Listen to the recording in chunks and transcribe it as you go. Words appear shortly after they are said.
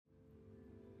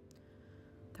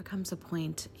There comes a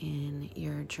point in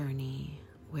your journey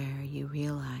where you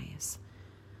realize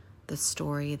the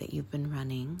story that you've been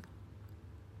running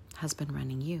has been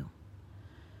running you.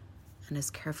 And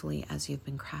as carefully as you've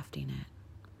been crafting it,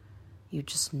 you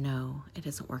just know it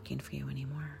isn't working for you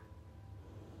anymore.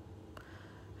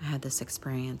 I had this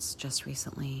experience just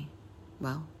recently,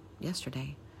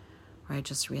 yesterday, where I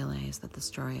just realized that the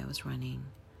story I was running,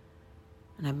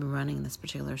 and I've been running this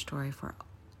particular story for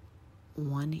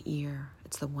 1 year.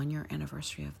 It's the 1-year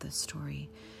anniversary of this story,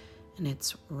 and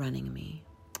it's running me,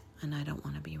 and I don't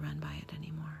want to be run by it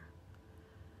anymore.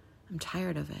 I'm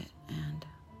tired of it, and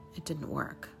it didn't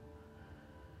work.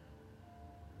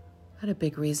 I had a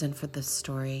big reason for this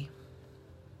story.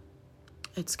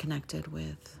 It's connected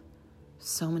with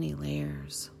so many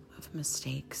layers of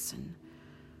mistakes and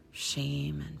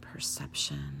shame and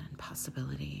perception and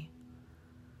possibility.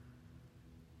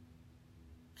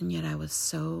 And yet I was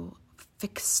so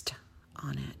fixed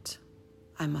on it,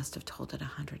 I must have told it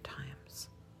 100 times.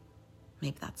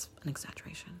 Maybe that's an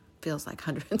exaggeration. Feels like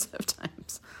hundreds of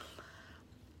times.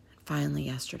 And finally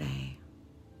yesterday,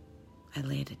 I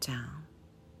laid it down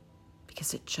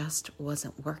because it just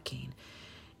wasn't working.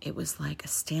 It was like a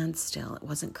standstill. It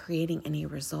wasn't creating any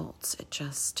results. It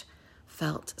just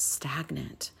felt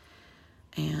stagnant.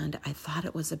 And I thought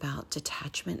it was about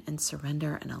detachment and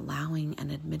surrender and allowing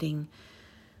and admitting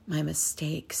my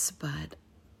mistakes, but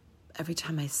every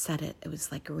time I said it, it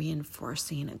was like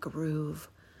reinforcing a groove.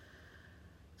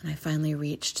 And I finally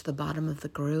reached the bottom of the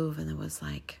groove, and there was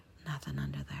like nothing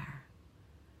under there.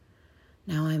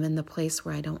 Now I'm in the place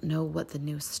where I don't know what the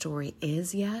new story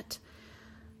is yet.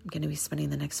 I'm going to be spending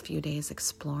the next few days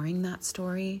exploring that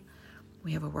story.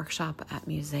 We have a workshop at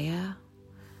Musea,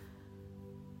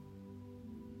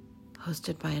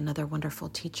 hosted by another wonderful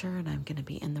teacher, and I'm going to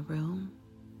be in the room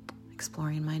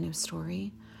exploring my new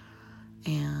story.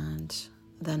 And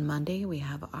then Monday we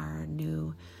have our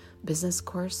new business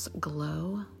course,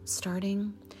 Glow,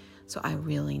 starting. So I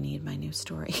really need my new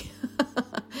story.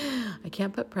 I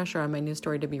can't put pressure on my new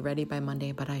story to be ready by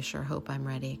Monday, but I sure hope I'm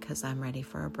ready, because I'm ready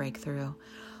for a breakthrough.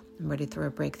 I'm ready for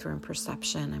a breakthrough in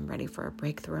perception. I'm ready for a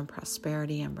breakthrough in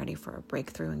prosperity. I'm ready for a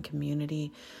breakthrough in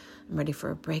community. I'm ready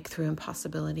for a breakthrough in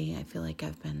possibility. I feel like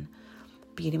I've been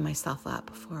beating myself up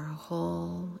for a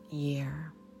whole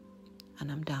year,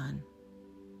 and I'm done.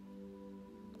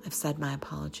 I've said my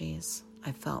apologies.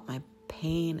 I've felt my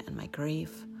pain and my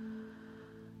grief.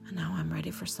 And now I'm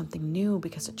ready for something new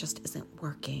because it just isn't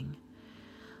working.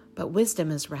 But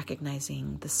wisdom is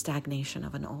recognizing the stagnation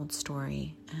of an old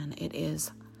story, and it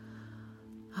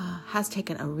has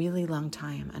taken a really long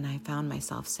time. And I found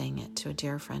myself saying it to a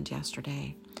dear friend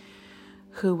yesterday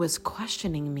who was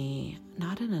questioning me,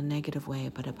 not in a negative way,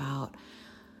 but about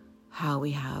how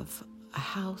we have a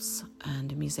house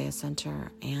and a Musea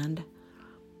Center and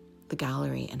the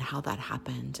gallery and how that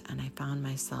happened. And I found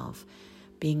myself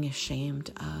being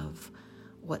ashamed of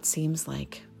what seems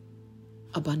like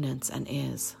abundance and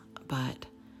is. But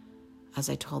as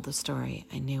I told the story,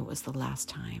 I knew it was the last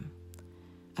time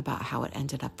about how it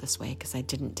ended up this way, because I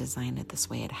didn't design it this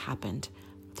way. It happened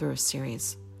through a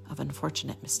series of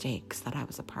unfortunate mistakes that I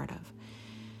was a part of.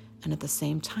 And at the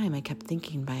same time, I kept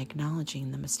thinking, by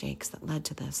acknowledging the mistakes that led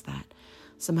to this, that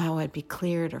somehow I'd be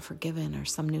cleared or forgiven, or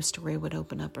some new story would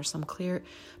open up, or some clear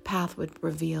path would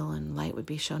reveal and light would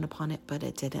be shown upon it, but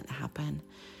it didn't happen.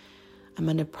 I'm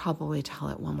going to probably tell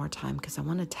it one more time because I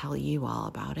want to tell you all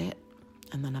about it,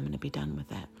 and then I'm going to be done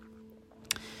with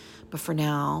it. But for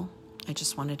now, I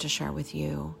just wanted to share with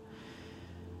you,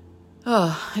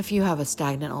 if you have a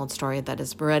stagnant old story that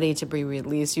is ready to be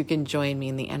released, you can join me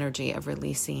in the energy of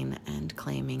releasing and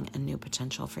claiming a new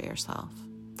potential for yourself.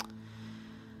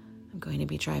 I'm going to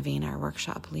be driving our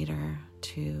workshop leader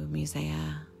to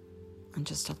Musea in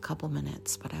just a couple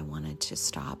minutes, but I wanted to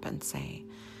stop and say,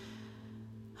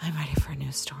 I'm ready for a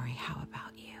new story. How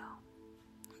about you?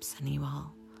 I'm sending you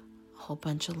all a whole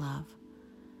bunch of love,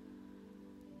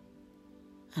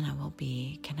 and I will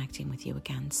be connecting with you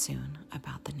again soon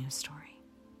about the new story.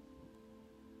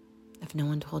 If no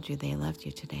one told you they loved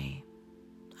you today,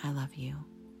 I love you.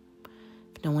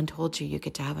 If no one told you you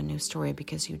get to have a new story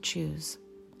because you choose,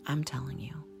 I'm telling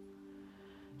you.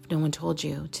 If no one told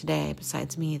you today,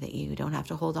 besides me, that you don't have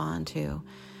to hold on to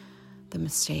the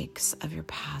mistakes of your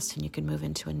past and you can move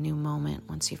into a new moment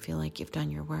once you feel like you've done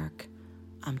your work,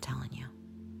 I'm telling you.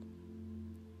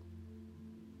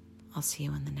 I'll see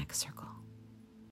you in the next circle.